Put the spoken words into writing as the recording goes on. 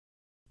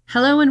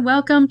Hello and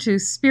welcome to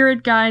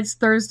Spirit Guides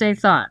Thursday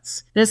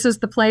Thoughts. This is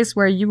the place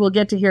where you will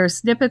get to hear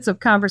snippets of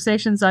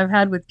conversations I've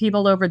had with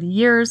people over the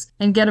years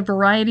and get a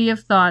variety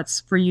of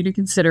thoughts for you to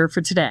consider for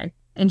today.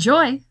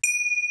 Enjoy!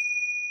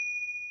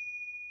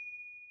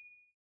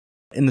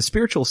 In the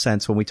spiritual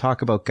sense, when we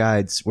talk about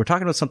guides, we're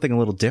talking about something a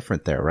little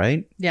different there,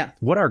 right? Yeah.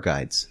 What are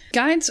guides?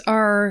 Guides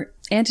are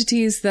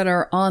entities that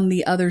are on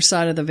the other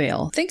side of the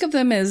veil. Think of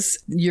them as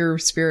your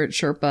spirit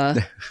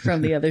Sherpa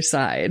from the other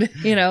side,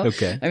 you know?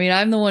 Okay. I mean,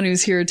 I'm the one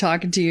who's here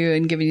talking to you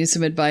and giving you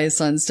some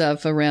advice on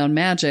stuff around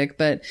magic,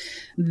 but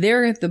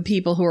they're the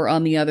people who are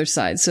on the other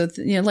side. So,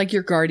 like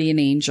your guardian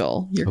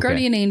angel. Your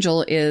guardian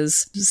angel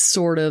is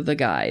sort of the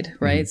guide,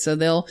 right? Mm-hmm. So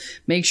they'll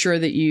make sure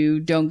that you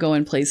don't go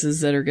in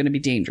places that are going to be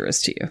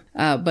dangerous to you.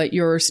 But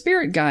your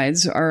spirit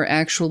guides are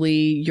actually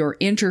your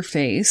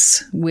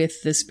interface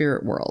with the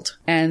spirit world.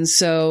 And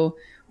so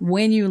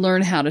when you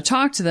learn how to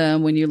talk to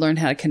them, when you learn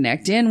how to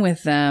connect in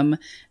with them,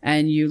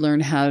 and you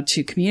learn how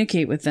to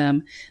communicate with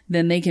them,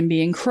 then they can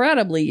be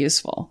incredibly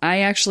useful.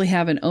 I actually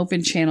have an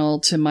open channel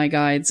to my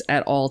guides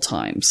at all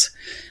times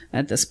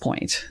at this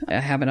point. I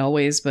haven't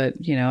always, but,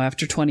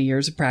 after 20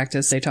 years of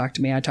practice, they talk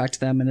to me, I talk to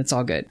them, and it's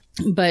all good.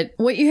 But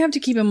what you have to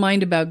keep in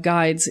mind about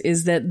guides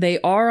is that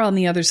they are on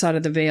the other side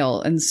of the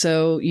veil. And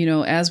so,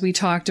 as we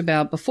talked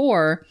about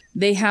before,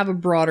 they have a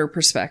broader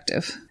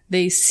perspective.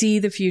 They see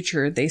the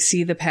future, they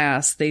see the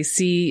past, they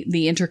see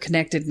the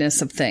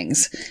interconnectedness of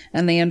things,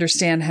 and they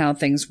understand how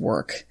things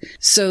work.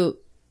 So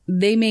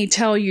they may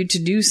tell you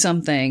to do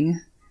something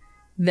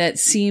that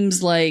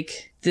seems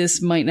like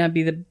this might not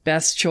be the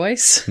best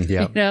choice.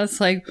 Yep.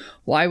 It's like,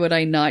 why would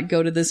I not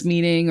go to this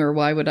meeting, or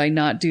why would I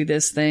not do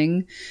this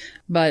thing?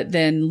 But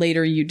then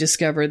later you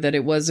discover that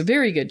it was a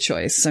very good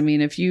choice. I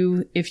mean, if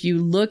you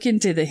look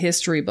into the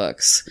history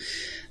books,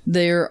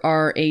 there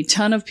are a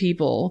ton of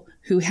people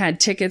who had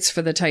tickets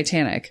for the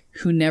Titanic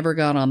who never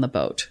got on the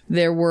boat.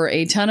 There were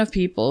a ton of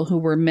people who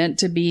were meant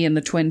to be in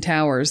the Twin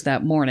Towers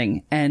that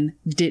morning and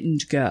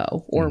didn't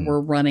go, or were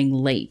running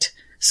late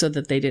so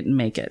that they didn't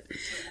make it.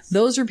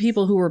 Those are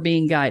people who are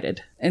being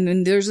guided. And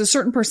then there's a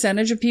certain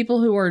percentage of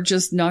people who are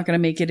just not going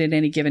to make it in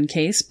any given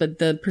case, but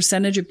the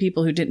percentage of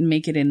people who didn't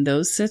make it in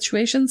those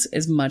situations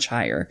is much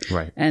higher.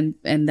 Right. And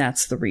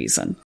that's the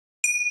reason.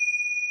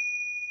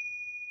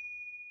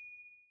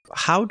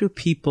 How do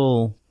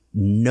people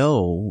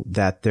know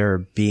that they're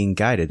being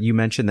guided? You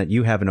mentioned that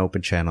you have an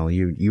open channel.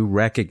 You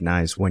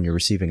recognize when you're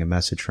receiving a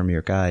message from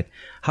your guide.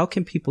 How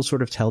can people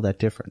sort of tell that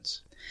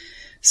difference?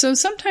 So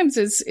sometimes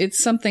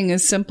it's something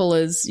as simple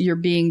as you're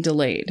being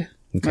delayed,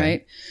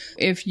 right?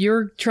 If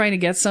you're trying to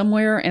get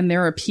somewhere and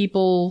there are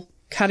people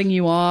cutting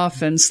you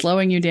off and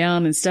slowing you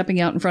down and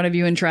stepping out in front of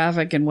you in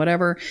traffic and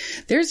whatever,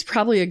 there's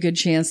probably a good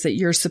chance that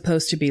you're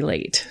supposed to be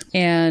late,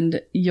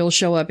 and you'll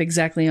show up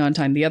exactly on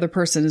time. The other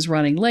person is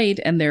running late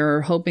and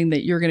they're hoping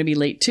that you're going to be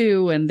late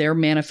too, and they're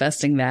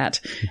manifesting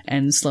that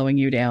and slowing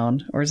you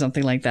down or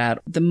something like that.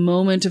 The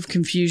moment of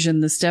confusion,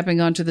 the stepping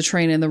onto the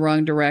train in the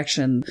wrong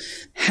direction,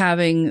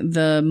 having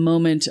the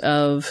moment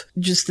of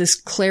just this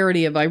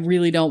clarity of, I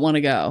really don't want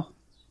to go.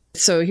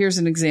 So here's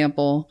an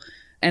example.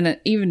 And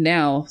even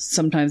now,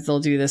 sometimes they'll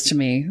do this to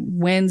me.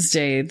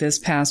 Wednesday this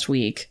past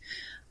week,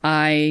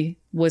 I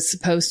was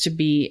supposed to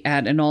be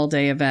at an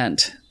all-day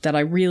event that I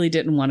really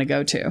didn't want to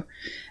go to.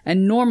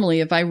 And normally,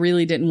 if I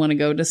really didn't want to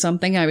go to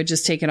something, I would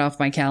just take it off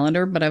my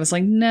calendar. But I was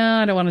like, no,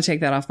 I don't want to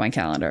take that off my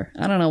calendar.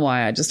 I don't know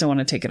why. I just don't want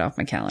to take it off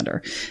my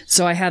calendar.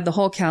 So I had the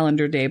whole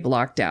calendar day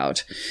blocked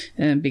out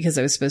because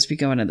I was supposed to be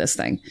going to this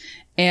thing.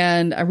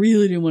 And I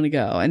really didn't want to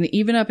go. And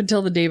even up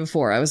until the day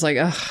before, I was like,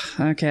 oh,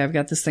 okay, I've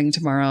got this thing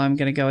tomorrow. I'm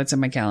going to go. It's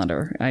in my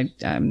calendar.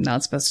 I'm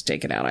not supposed to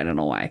take it out. I don't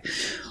know why.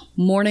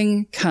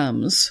 Morning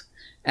comes,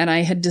 and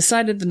I had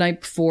decided the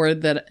night before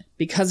that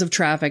because of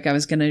traffic, I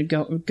was going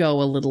to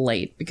go a little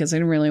late because I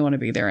didn't really want to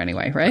be there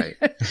anyway, right?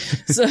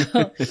 So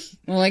I'm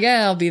like,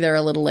 I'll be there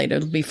a little late.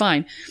 It'll be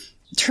fine.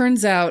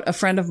 Turns out a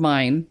friend of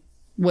mine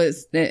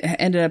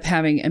ended up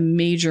having a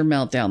major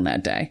meltdown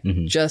that day.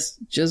 Mm-hmm.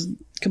 Just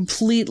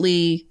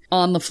completely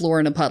on the floor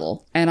in a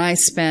puddle. And I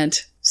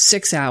spent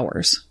 6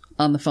 hours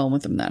on the phone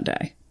with him that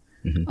day,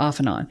 off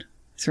and on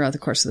throughout the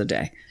course of the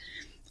day.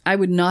 I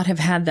would not have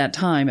had that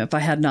time if I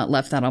had not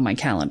left that on my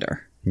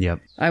calendar. Yep.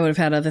 I would have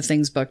had other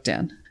things booked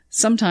in.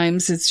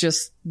 Sometimes it's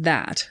just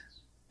that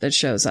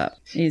shows up.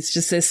 It's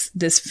just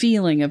this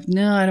feeling of,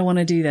 no, I don't want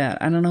to do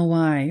that. I don't know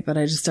why, but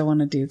I just don't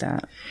want to do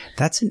that.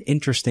 That's an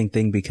interesting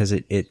thing, because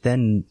it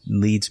then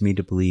leads me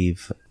to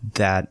believe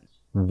that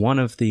one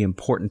of the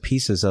important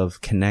pieces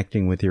of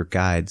connecting with your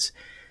guides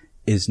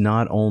is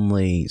not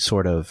only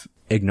sort of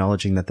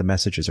acknowledging that the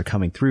messages are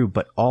coming through,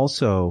 but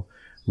also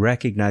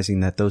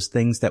recognizing that those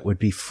things that would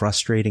be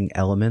frustrating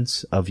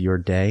elements of your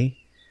day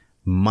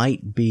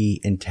might be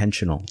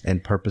intentional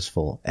and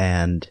purposeful.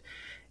 And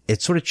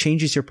it sort of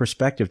changes your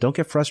perspective. Don't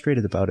get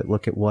frustrated about it.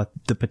 Look at what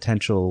the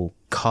potential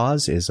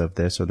cause is of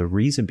this or the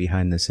reason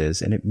behind this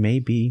is, and it may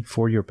be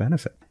for your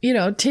benefit.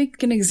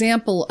 Take an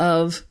example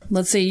of,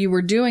 let's say you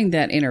were doing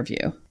that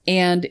interview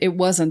and it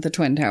wasn't the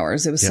Twin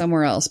Towers. It was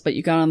somewhere else, but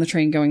you got on the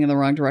train going in the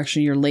wrong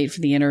direction. You're late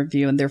for the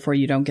interview and therefore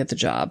you don't get the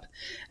job.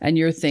 And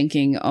you're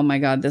thinking, oh my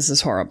God, this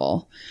is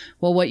horrible.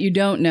 Well, what you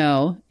don't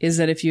know is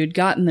that if you had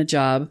gotten the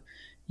job,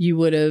 you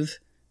would have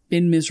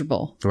been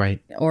miserable.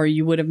 Right. Or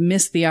you would have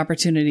missed the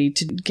opportunity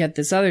to get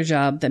this other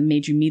job that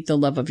made you meet the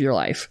love of your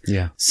life.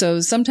 Yeah. So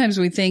sometimes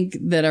we think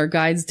that our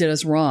guides did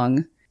us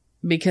wrong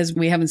because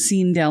we haven't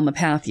seen down the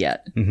path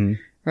yet. Mm-hmm.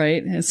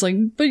 Right. It's like,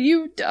 but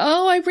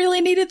I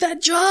really needed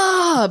that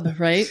job.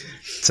 Right.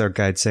 It's our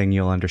guide saying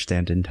you'll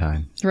understand in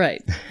time.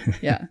 Right.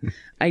 Yeah.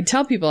 I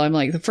tell people, I'm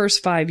like, the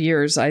first 5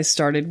 years I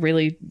started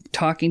really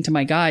talking to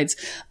my guides,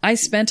 I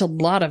spent a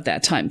lot of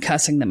that time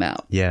cussing them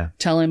out. Yeah.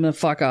 Telling them to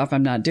fuck off.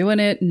 I'm not doing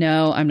it.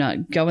 No, I'm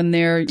not going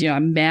there.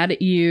 I'm mad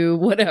at you,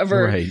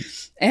 whatever. Right.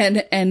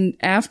 And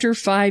after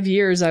 5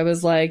 years, I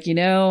was like,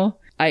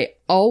 I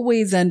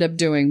always end up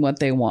doing what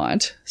they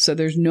want. So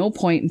there's no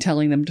point in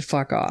telling them to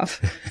fuck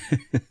off.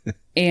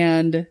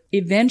 And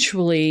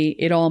eventually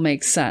it all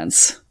makes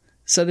sense.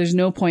 So there's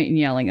no point in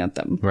yelling at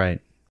them. Right.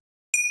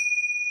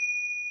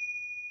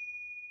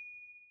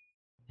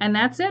 And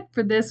that's it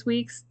for this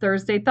week's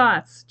Thursday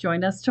Thoughts.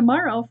 Join us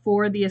tomorrow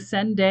for the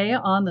Ascend Day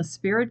on the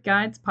Spirit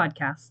Guides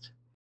podcast.